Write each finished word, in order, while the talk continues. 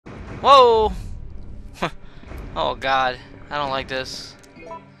Whoa! Oh god, I don't like this.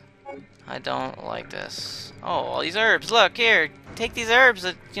 I don't like this. Oh, all these herbs. Look, here. Take these herbs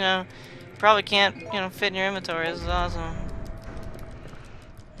that, you know, probably can't, you know, fit in your inventory. This is awesome.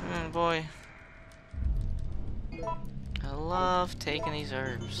 Oh boy. I love taking these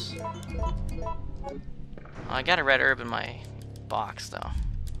herbs. Oh, I got a red herb in my box, though.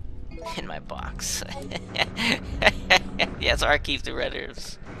 In my box. Yes, I keep the red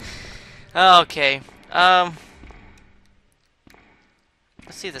herbs. Okay. Let's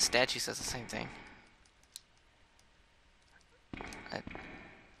see if the statue says the same thing.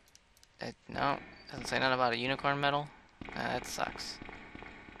 No, doesn't say nothing about a unicorn medal. That sucks.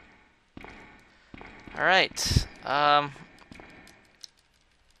 Alright,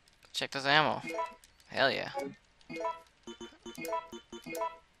 check this ammo. Hell yeah.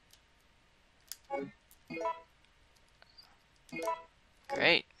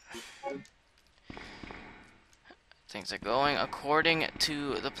 Great. Things are going according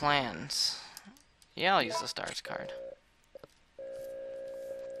to the plans. Yeah, I'll use the stars card.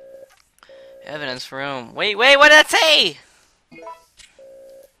 Evidence room. Wait, what did that say?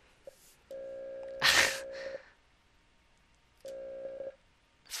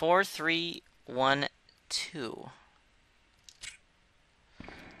 4312.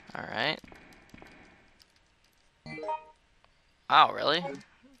 Alright. Oh, really?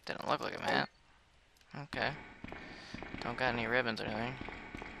 Didn't look like a map. Okay. Don't got any ribbons or anything.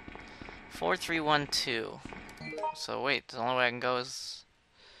 4312. So wait, the only way I can go is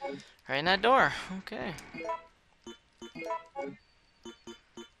right in that door. Okay.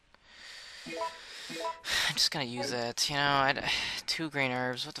 I'm just gonna use it. You know, 2 green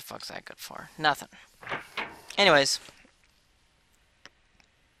herbs. What the fuck's that good for? Nothing. Anyways.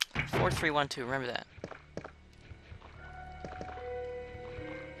 4312. Remember that.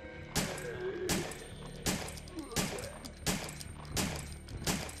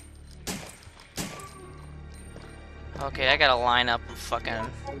 Okay, I got a lineup of fucking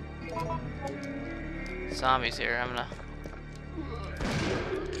zombies here. I'm gonna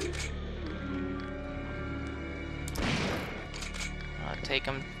take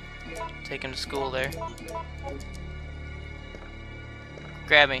them to school there.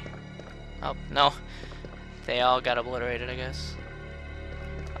 Grab me. Oh no, they all got obliterated, I guess.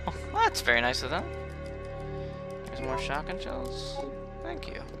 Oh, well, that's very nice of them. There's more shotgun shells. Thank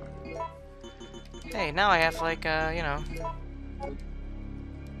you. Hey, now I have like you know,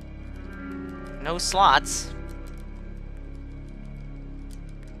 no slots.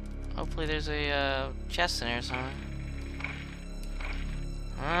 Hopefully there's a chest in here somewhere.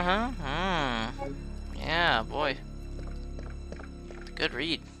 Yeah, boy. Good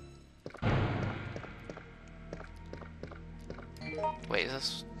read. Wait, is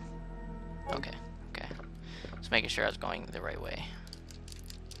this... Okay. Just making sure I was going the right way.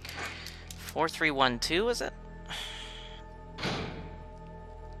 4312, is it?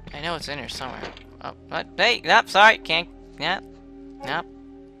 I know it's in here somewhere. Oh, what? Hey, nope, sorry, can't, nope,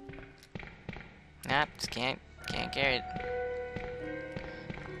 just can't carry it.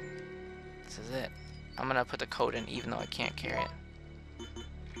 This is it. I'm gonna put the code in even though I can't carry it.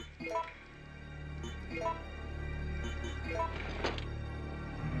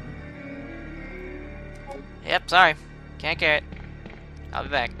 Yep, sorry, can't carry it. I'll be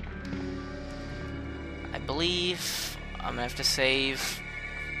back. I believe I'm gonna have to save,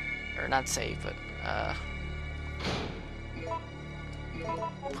 or not save, but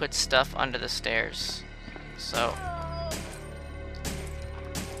put stuff under the stairs. So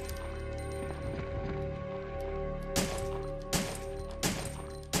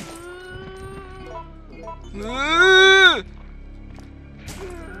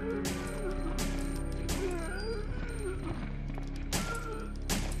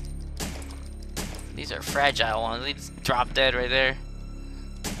these are fragile ones. They just drop dead right there.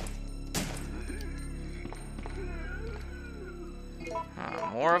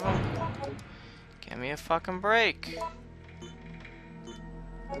 More of them? Give me a fucking break.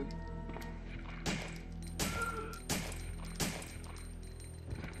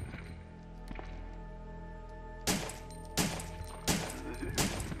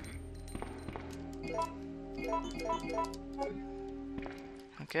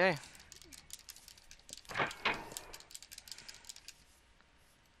 Okay.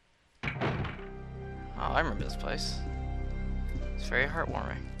 Oh, I remember this place. It's very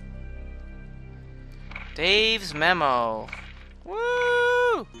heartwarming. Dave's memo.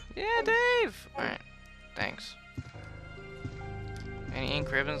 Woo! Yeah, Dave! Alright, thanks. Any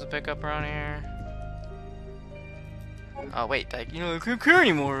ink ribbons to pick up around here? Oh wait, like, I can't carry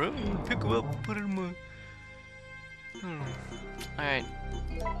anymore. I'm gonna pick him up, put it in my... Alright.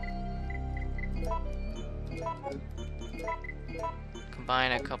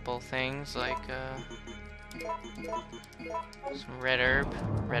 Combine a couple things like some red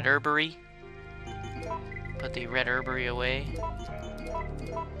herbery. Put the red herbery away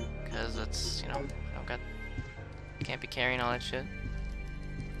because it's, can't be carrying all that shit.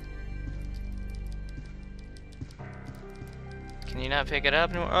 Can you not pick it up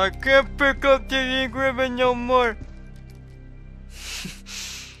anymore? I can't pick up the equipment no more.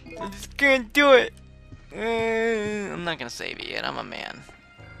 I just can't do it. I'm not gonna save it yet. I'm a man.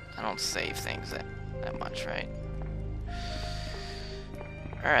 I don't save things that much, right?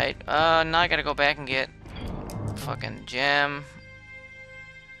 Alright, now I gotta go back and get fucking gem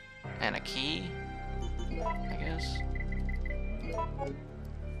and a key, I guess.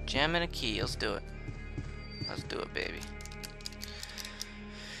 Gem and a key, let's do it. Let's do it, baby.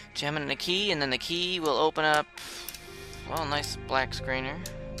 Gem and a key, and then the key will open up, well, nice black screener.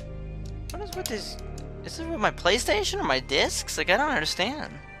 What is with this? Is it with my PlayStation or my discs? Like, I don't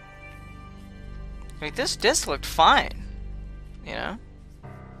understand. Like, this disc looked fine, you know?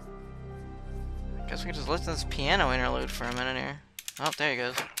 Guess we can just listen to this piano interlude for a minute here. Oh, there he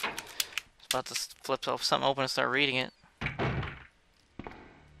goes. It's about to flip something open and start reading it. And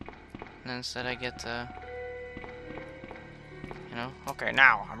then instead I get okay,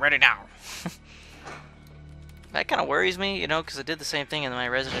 now, I'm ready now. That kind of worries me, because I did the same thing in my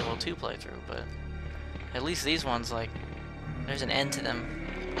Resident Evil 2 playthrough, but at least these ones, like, there's an end to them.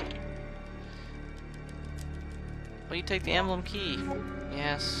 Will you take the emblem key?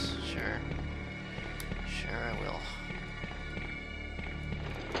 Yes, sure. Sure I will.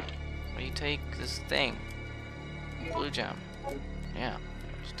 Will you take this thing? Blue gem. Yeah,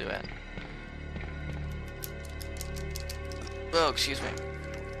 let's do it. Oh, excuse me.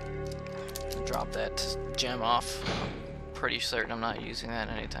 Drop that gem off. Pretty certain I'm not using that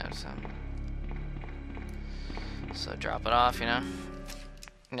anytime soon. So drop it off, You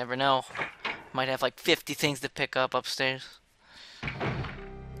never know. Might have like 50 things to pick up upstairs.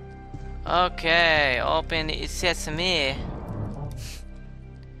 Okay, open the sesame.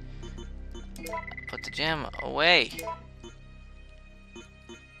 Put the gem away.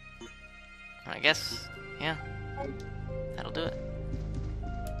 I guess, yeah. That'll do it.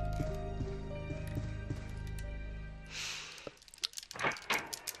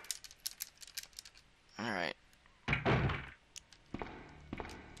 Alright.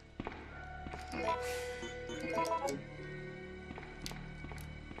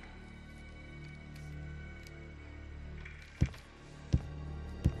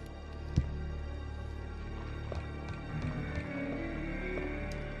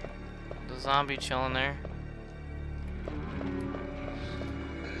 The zombie chilling there.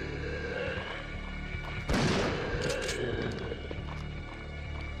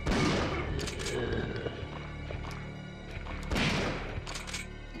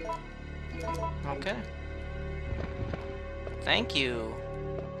 Okay. Thank you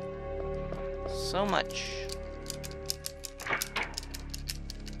so much.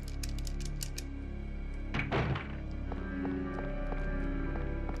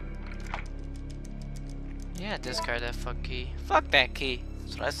 Yeah, discard that fuck key. Fuck that key.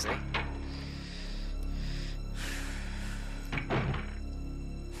 That's what I say.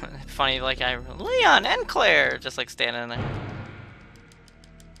 Funny, like Leon and Claire just like standing there.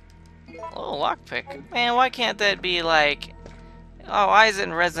 Oh, lockpick. Man, why can't that be like... Oh, why is it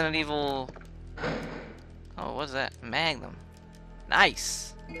in Resident Evil... Oh, what's that? Magnum.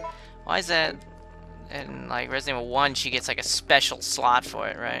 Nice. Why is that in like Resident Evil 1 she gets like a special slot for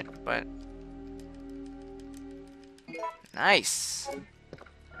it, right? But... Nice.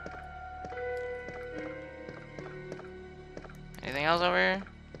 Anything else over here?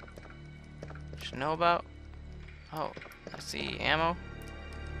 Should know about? Oh, I see ammo.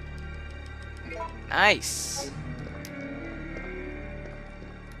 Nice.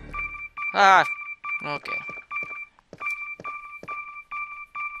 Ah, okay.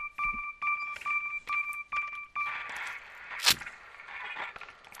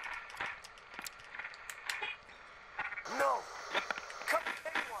 No. Come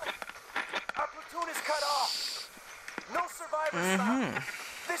anyone. Our platoon is cut off. No survivors found.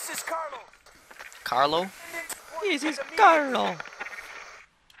 This is Carlo. Carlo? This is Carlo.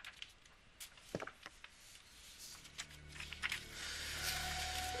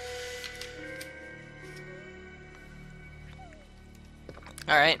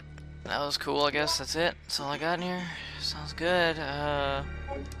 Alright, that was cool, I guess. That's it. That's all I got in here. Sounds good.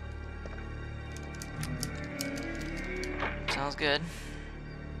 Sounds good.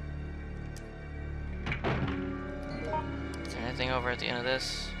 Is there anything over at the end of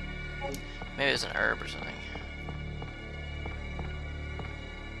this? Maybe it's an herb or something.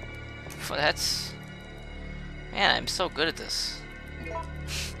 Well, that's... Man, I'm so good at this.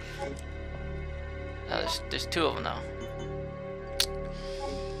 Oh, there's two of them though.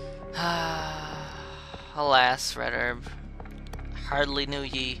 Alas, red herb. Hardly knew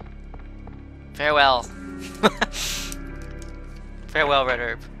ye. Farewell. Farewell, red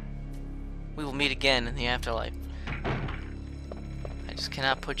herb. We will meet again in the afterlife. I just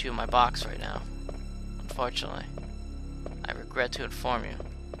cannot put you in my box right now. Unfortunately. I regret to inform you.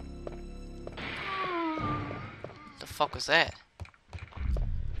 What the fuck was that?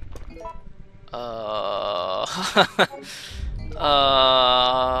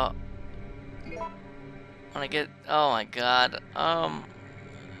 When I get... Oh my god.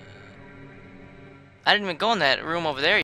 I didn't even go in that room over there